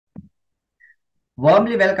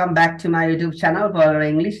Warmly welcome back to my YouTube channel Pearl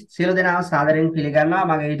English. සියලු දෙනාම සාදරයෙන් පිළිගන්නවා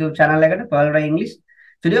මගේ YouTube channel එකට Pearl English.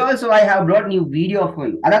 Today also I have brought new video for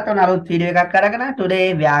you. අදත් ඔන්න අලුත් වීඩියෝ එකක් අරගෙන today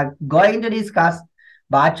we are going to discuss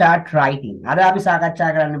bar chart writing. අද අපි සාකච්ඡා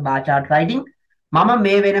කරන්නේ bar chart writing. මම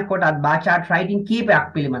මේ වෙනකොටත් bar chart writing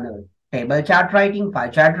කීපයක් පිළිබඳව. Table chart writing, pie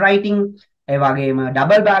chart writing, ඒ වගේම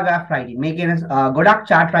double bar graph writing. මේ කියන ගොඩක්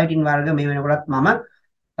chart writing වර්ග මේ වෙනකොටත් මම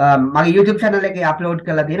මගේ YouTube channel එකේ අප්ලෝඩ්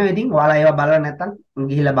කරලා තියෙනවා. ඉතින් ඔයාලා ඒවා බලලා නැත්නම්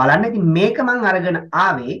ගිහිල්ලා බලන්න. ඉතින් මේක මම අරගෙන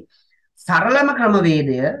ආවේ සරලම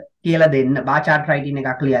ක්‍රමවේදය කියලා දෙන්න. බා chart writing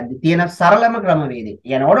එකක් ලියද්දි තියෙන සරලම ක්‍රමවේදය.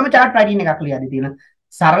 يعني ඕනම chart writing එකක් ලියද්දි තියෙන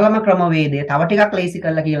සරලම ක්‍රමවේදය තව ටිකක් ලේසි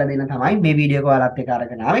කරලා කියලා දෙන්න තමයි මේ වීඩියෝ එක ඔයාලත් එක්ක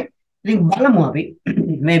අරගෙන ආවේ. ඉතින් බලමු අපි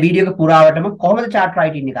මේ වීඩියෝ එක පුරාවටම කොහොමද chart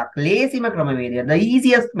writing එකක් ලේසිම ක්‍රමවේදය the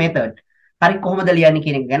easiest method හරි කොහොමද ලියන්නේ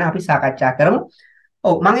කියන එක ගැන අපි සාකච්ඡා කරමු.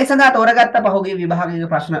 මම ඒ සඳහා තෝරගත්ත පහුගිය විභාගීය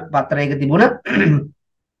ප්‍රශ්න පත්‍රයක තිබුණ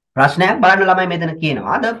ප්‍රශ්නයක් බලන්න ළමයි මෙතන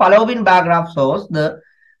කියනවා the following bar graph shows the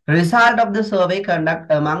result of the survey conduct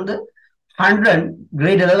among the 100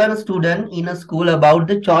 grade 11 students in a school about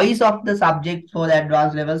the choice of the subject for the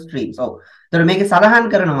advanced level stream. So එතකොට මේකේ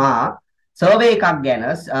සඳහන් කරනවා survey එකක් ගැන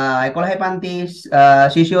 11 පන්ති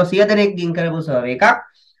ශිෂ්‍යයෝ 100 දෙනෙක්ගෙන් කරපු survey එකක්.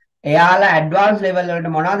 එයාලා advanced level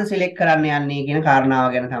වලට මොනවද select කරන්න යන්නේ කියන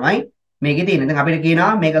කාරණාව ගැන තමයි මේකේ තියෙන. දැන් අපිට කියනවා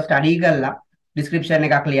මේක ස්ටඩි කරලා ඩිස්ක්‍රිප්ෂන්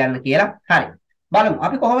එකක් ලියන්න කියලා. හරි. බලමු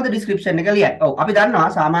අපි කොහොමද ඩිස්ක්‍රිප්ෂන් එක ලියන්නේ. ඔව් අපි දන්නවා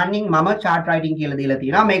සාමාන්‍යයෙන් මම chart writing කියලා දීලා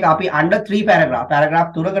තියෙනවා. මේක අපි under 3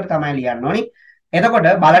 paragraph තුනකට තමයි ලියන්න ඕනි. එතකොට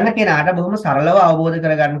බලන කෙනාට බොහොම සරලව අවබෝධ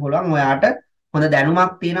කරගන්න පුළුවන්. ඔයාට හොඳ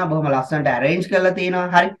දැනුමක් තියෙනවා. බොහොම ලස්සනට arrange කරලා තියෙනවා.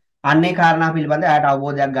 හරි. අන්නේ කාරණා පිළිබඳව එයාට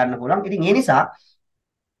අවබෝධයක් ගන්න පුළුවන්. ඉතින් ඒ නිසා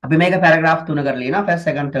අපි මේක paragraph තුනකට ලියනවා. first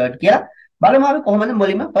second third කියලා. බලමු අපි කොහොමද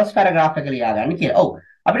මුලින්ම first paragraph එක ලියාගන්නේ කියලා. ඔව්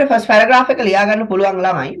අපිට ෆස්ට් පැරග්‍රාෆ් එක ලියා ගන්න පුළුවන්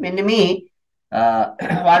ළමයි මෙන්න මේ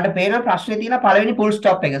ඔයාලට පේන ප්‍රශ්නේ තියෙන පළවෙනි full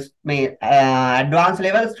stop එක මේ advanced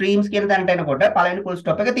level streams කියන තැනට එනකොට පළවෙනි full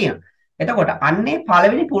stop එක තියෙනවා. එතකොට අන්නේ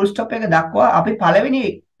පළවෙනි full stop එක දක්වා අපි පළවෙනි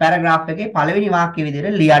පැරග්‍රාෆ් එකේ පළවෙනි වාක්‍ය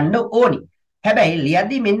විදිහට ලියන්න ඕනි. හැබැයි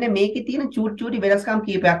ලියද්දි මෙන්න මේකේ තියෙන චූටි වෙනස්කම්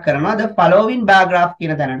කීපයක් කරනවා. the following bar graph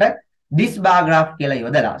කියන තැනට this bar graph කියලා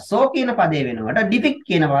යොදලා so කියන පදේ වෙනකොට depict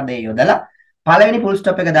කියන පදේ යොදලා පළවෙනි full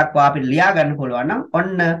stop එක දක්වා අපිට ලියා ගන්න පුළුවන් නම්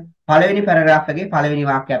ඔන්න පළවෙනි පැරග්‍රාෆ් එකේ පළවෙනි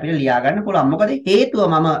වාක්‍යය අපිට ලියා ගන්න පුළුවන්. මොකද හේතුව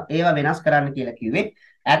මම ඒවා වෙනස් කරන්න කියලා කිව්වේ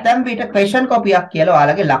ඇතැම් විට question copy එකක් කියලා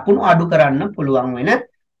ඔයාලගේ ලකුණු අඩු කරන්න පුළුවන් වෙන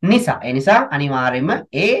නිසා. ඒ නිසා අනිවාර්යයෙන්ම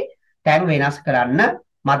ඒ තැන් වෙනස් කරන්න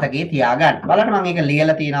මතකේ තියාගන්න. බලන්න මම ඒක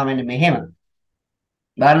ලියලා තියෙනවා මෙන්න මෙහෙම.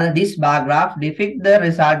 බලන්න this bar graph depict the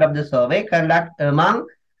result of the survey conduct among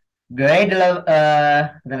grade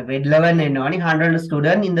 11 and only 100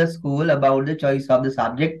 students in the school about the choice of the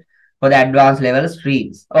subject for the advanced level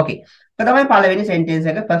streams. Okay. So තමයි පළවෙනි sentence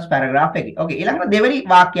එක first paragraph එකේ. Okay. ඊළඟට දෙවෙනි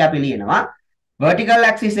වාක්‍යය අපි ලියනවා. vertical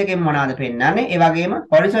axis එකෙන් මොනවද පෙන්වන්නේ? ඒ වගේම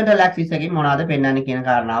horizontal axis එකෙන් මොනවද පෙන්වන්නේ කියන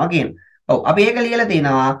කාරණාව කියනවා. ඔව්. අපි ඒක ලියලා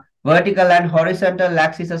තිනවා vertical and horizontal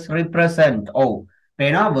axes represent. ඔව්.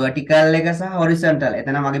 පේනවා vertical එක සහ horizontal.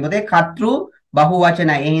 එතන මගේ පොතේ කතෘ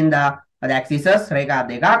බහුවචනයි. ඒ හින්දා axes රේඛා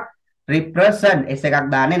දෙකක් represent s එකක්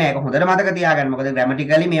දාන්නේ නැහැ. ඒක හොඳට මතක තියාගන්න. මොකද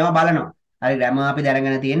grammatically මේවා බලනවා. හරි grammar අපි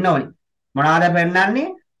දැනගෙන තියෙන්න ඕනි. මොනවාද පෙන්නන්නේ?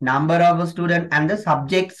 number of student and the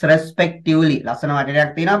subjects respectively. ලස්සන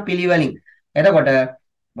වචනයක් තියෙනවා පිළිවෙලින්. එතකොට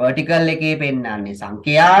vertical එකේ පෙන්නන්නේ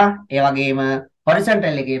සංඛ්‍යා, ඒ වගේම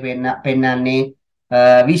horizontal එකේ පෙන්නන්නේ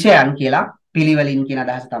විෂයන් කියලා පිළිවෙලින් කියන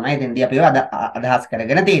අදහස තමයි එතෙන්දී අපි අදහස්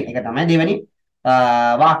කරගෙන තියෙන්නේ. ඒක තමයි දෙවෙනි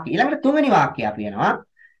වාක්‍යය. ඊළඟට තුන්වෙනි වාක්‍යය අපි යනවා.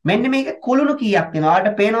 මෙන්න මේක කුළුණු කීයක් තියෙනවා?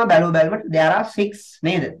 ඔයාලට පේනවා බැලුවමට there are 6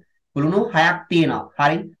 නේද? කුළුණු 6ක් තියෙනවා.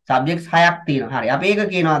 හරි. subjects 6ක් තියෙනවා. හරි. අපි ඒක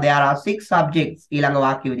කියනවා there are 6 subjects ඊළඟ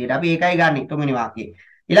වාක්‍ය විදිහට. අපි ඒකයි ගන්නෙ තුන්වෙනි වාක්‍යය.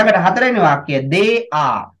 ඊළඟට හතරවෙනි වාක්‍යය they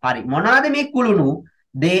are. හරි. මොනවාද මේ කුළුණු?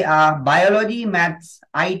 they are biology, maths,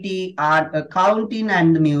 IT, art, accounting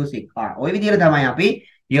and music. ওই විදිහට තමයි අපි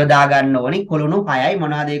යොදා ගන්න ඕනි. කුළුණු 6යි.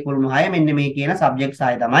 මොනවාද මේ කුළුණු 6? මෙන්න මේ කියන subjects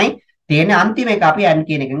 6 තමයි තියෙන්නේ. අන්තිම එක අපි and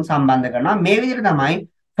කියන එකෙන් සම්බන්ධ කරනවා. මේ විදිහට තමයි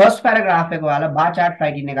first paragraph එක ඔයාලා bar chart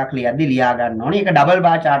writing එකක් ලියද්දි ලියා ගන්න ඕනේ. ඒක double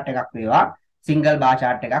bar chart එකක් වේවා, single bar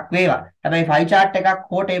chart එකක් වේවා. හැබැයි pie chart එකක්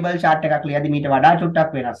හෝ table chart එකක් ලියද්දි මීට වඩා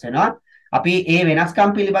චුට්ටක් වෙනස් වෙනවා. අපි ඒ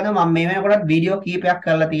වෙනස්කම් පිළිබඳව මම මේ වෙනකොටත් වීඩියෝ කීපයක්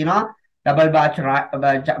කරලා තියෙනවා. double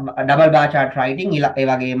bar chart writing ඒ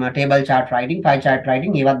වගේම table chart writing, pie chart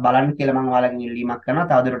writing ඒවත් බලන්න කියලා මම ඔයාලගෙන් ඉල්ලීමක් කරනවා.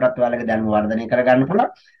 තවදුරටත් ඔයාලගේ දැනුම වර්ධනය කරගන්න පුළුවන්.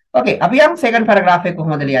 Okay, අපි යම් second paragraph එක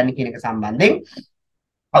කොහොමද ලියන්නේ කියන එක සම්බන්ධයෙන්.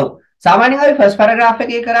 ඔව්. සාමාන්‍යයෙන් අපි first paragraph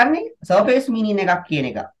එකේ කරන්නේ surface meaning එකක් කියන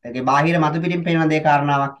එක. ඒකේ බාහිර මතු පිටින් පේන දේ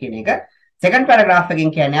කාරණාවක් කියන එක. second paragraph එකෙන්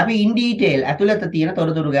කියන්නේ අපි in detail ඇතුළත තියෙන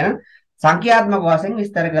තොරතුරු ගැන සංඛ්‍යාත්මක වශයෙන්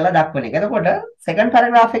විස්තර කරලා දක්වන එක. එතකොට second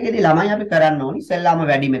paragraph එකේදී ළමයි අපි කරන්න ඕනි ඉස්සෙල්ලාම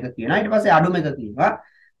වැඩිම එක කියනවා. ඊට පස්සේ අඩුම එක කියනවා.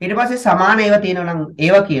 ඊට පස්සේ සමාන ඒවා තියෙනවා නම්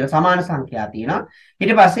ඒවා කියන සමාන සංඛ්‍යා තියෙනවා.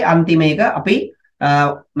 ඊට පස්සේ අන්තිම එක අපි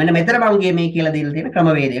මෙන්න මෙතන මම මේ කියලා දීලා තියෙන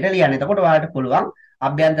ක්‍රමවේදයට ලියන්න. එතකොට ඔයාලට පුළුවන්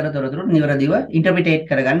අභ්‍යන්තර තොරතුරු නිවැරදිව ඉන්ටර්ප්‍රිටේට්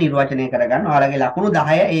කරගන්න, නිර්වචනය කරගන්න. ඔයාලගේ ලකුණු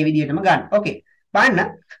 10 ඒ විදිහටම ගන්න. ඕකේ. බලන්න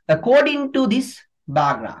according to this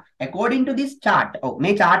bar graph, according to this chart. ඔව්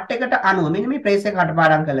මේ chart එකට අනුව මෙන්න මේ ප්‍රේස් එක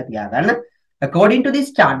කටපාඩම් කරලා තියාගන්න. according to this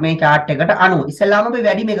chart මේ chart එකට අනුව ඉස්සෙල්ලාම අපි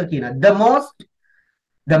වැඩිම එක කියනවා.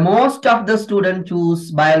 The most of the student choose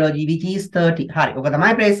biology which is 30. හරි. ඔක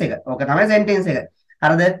තමයි ප්‍රේස් එක. ඔක තමයි sentence එක.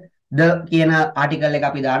 හරිද? the කියන article එක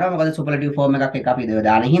අපි දානවා. මොකද superlative form එකක් එක අපි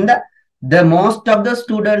දාන හින්දා the most of the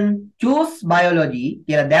student choose biology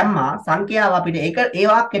කියලා දැම්මා. සංඛ්‍යාව අපිට ඒක ඒ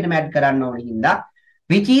වාක්‍යෙටම add කරන්න ඕන හින්දා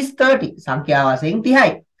which is 30 සංඛ්‍යාව වශයෙන්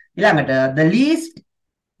 30යි. ඊළඟට the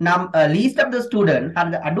least of the student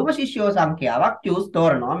හරිද අඩුම ශිෂ්‍යෝ සංඛ්‍යාවක් choose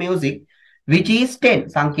තෝරනවා music which is 10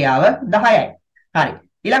 සංඛ්‍යාව 10යි. හරි.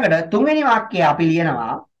 ඊළඟට තුන්වෙනි වාක්‍යය අපි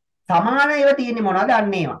ලියනවා සමාන ඒවා තියෙන්නේ මොනවද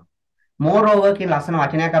අන්න ඒවා. moreover කියන ලස්සන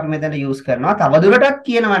වචනයක් අපි මෙතන use කරනවා. තවදුරටත්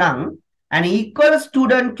කියනවා නම් an equal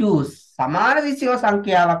student choose සමාන විෂය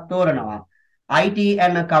සංඛ්‍යාවක් තෝරනවා IT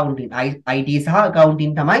and accounting. IT සහ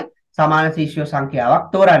accounting තමයි සමාන ශිෂ්‍ය සංඛ්‍යාවක්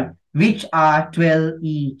තෝරන්නේ. which are 12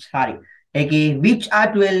 each. හරි. ඒකේ which are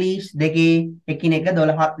 12 each දෙකේ එකිනෙක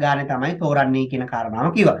 12ක් ගානේ තමයි තෝරන්නේ කියන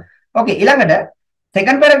කාරණාව කිව්වා. ඕකේ ඊළඟට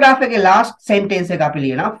second paragraph එකේ last sentence එක අපි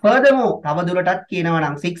ලියනවා furthermore තවදුරටත් කියනවා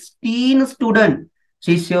නම් 16 student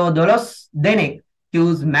ශිෂ්‍යෝ 12 දෙනෙක්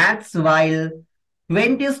choose maths while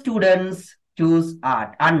 20 students choose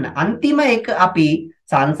art. අන්න අන්තිම එක අපි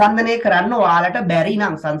සංසන්දනය කරන්න ඔයාලට බැරි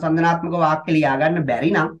නම් සංසන්දනාත්මක වාක්‍ය ලියා ගන්න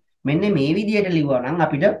බැරි නම් මෙන්න මේ විදිහට ලිව්වා නම්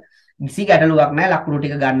අපිට කිසි ගැටලුවක් නැහැ. ලකුණු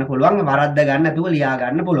ටික ගන්න පුළුවන්. වරද්ද ගන්න නැතුව ලියා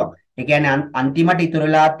ගන්න පුළුවන්. ඒ කියන්නේ අන්තිමට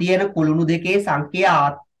ඉතුරුලා තියෙන කුළුණු දෙකේ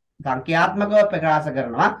සංඛ්‍යාත්මකව ප්‍රකාශ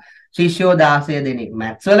කරනවා ශිෂ්‍යෝ 16 දෙනෙක්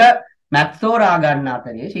maths වල maths තෝරා ගන්න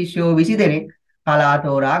අතරේ ශිෂ්‍යෝ 20 දෙනෙක් කලා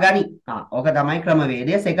තෝරා ගනි. ඕක තමයි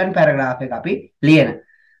ක්‍රමවේදය. second paragraph එක අපි ලියන.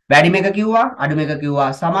 වැඩිම එක කිව්වා, අඩුම එක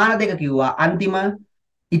කිව්වා, සමාන දෙක කිව්වා. අන්තිම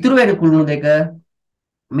ඉතුරු වෙන කුළුණු දෙක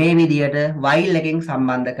මේ විදියට while එකෙන්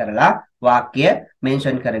සම්බන්ධ කරලා වාක්‍ය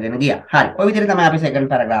මෙන්ෂන් කරගෙන ගියා. හරි. ඔය විදිහට තමයි අපි second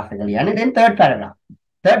paragraph එක ලියන්නේ. then third paragraph.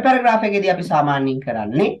 third paragraph එකේදී අපි සාමාන්‍යයෙන්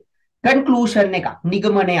කරන්නේ conclusion එකක්,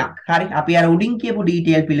 නිගමනයක්. හරි. අපි අර උඩින් කියපු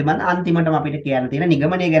detail පිළිබඳ අන්තිමටම අපිට කියන්න තියෙන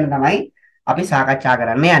නිගමනය ගැන තමයි අපි සාකච්ඡා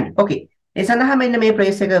කරන්න යන්නේ. okay. ඒ සඳහා මෙන්න මේ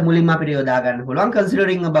ප්‍රේස් එක මුලින්ම අපිට යොදා ගන්න පුළුවන්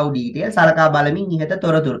considering about detail සලකා බලමින් ඉහත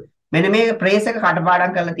තොරතුරු. මෙන්න මේ ප්‍රේස් එක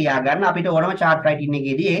කටපාඩම් කරලා තියාගන්න අපිට ඕනම chart writing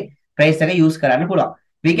එකේදී මේ ප්‍රේස් එක use කරන්න පුළුවන්.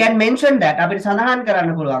 We can mention that අපිට සඳහන්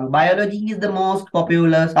කරන්න පුළුවන් biology is the most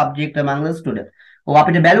popular subject among the students. ඔව්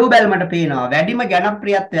අපිට බැලුවමට පේනවා වැඩිම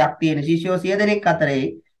ජනප්‍රියත්වයක් තියෙන ශිෂ්‍යෝ 100 දෙනෙක් අතරේ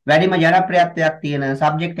වැඩිම ජනප්‍රියත්වයක් තියෙන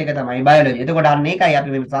subject එක තමයි biology. එතකොට අන්න ඒකයි අපි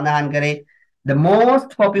මේ සඳහන් කරේ the most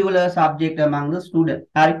popular subject among the students.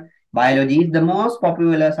 හරි. biology is the most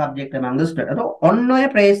popular subject among the students. So ඔන්න ඔය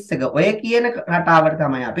ප්‍රේස් එක ඔය කියන රටාවට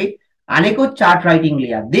තමයි අපි අනිකුත් chart writing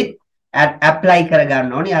ලියද්දි apply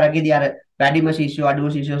කරගන්න ඕනේ. අරගෙදී අර වැඩිම ශිෂ්‍යෝ අඩුම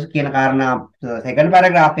ශිෂ්‍යෝ කියන කාරණා second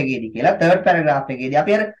paragraph එකේදී කියලා third paragraph එකේදී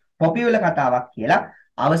අපි අර popular කතාවක් කියලා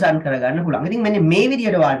අවසන් කරගන්න පුළුවන්. ඉතින් මෙන්න මේ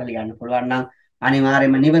විදිහට ඔයාලට ලියන්න පුළුවන් නම්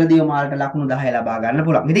අනිවාර්යයෙන්ම නිවැරදිව ඔයාලට ලකුණු 10 ලබා ගන්න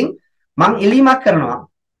පුළුවන්. ඉතින් මම ඉල්ලීමක් කරනවා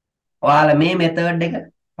ඔයාලා මේ method එක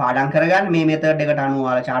පාඩම් කරගන්න. මේ method එකට අනුව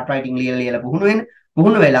ඔයාලා chart writing ලියලා පුහුණු වෙන්න.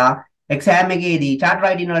 පුහුණු වෙලා exam එකේදී chart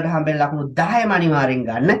writing වලට හම්බෙන ලකුණු 10ම අනිවාර්යෙන්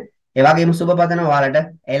ගන්න. ඒ වගේම සුබ පතනවා ඔයාලට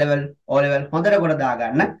A level O level හොඳට කොට දා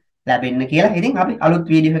ගන්න ලැබෙන්න කියලා. ඉතින් අපි අලුත්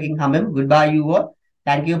වීඩියෝ එකකින් හම්බෙමු. Goodbye you all.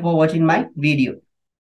 Thank you for watching my video.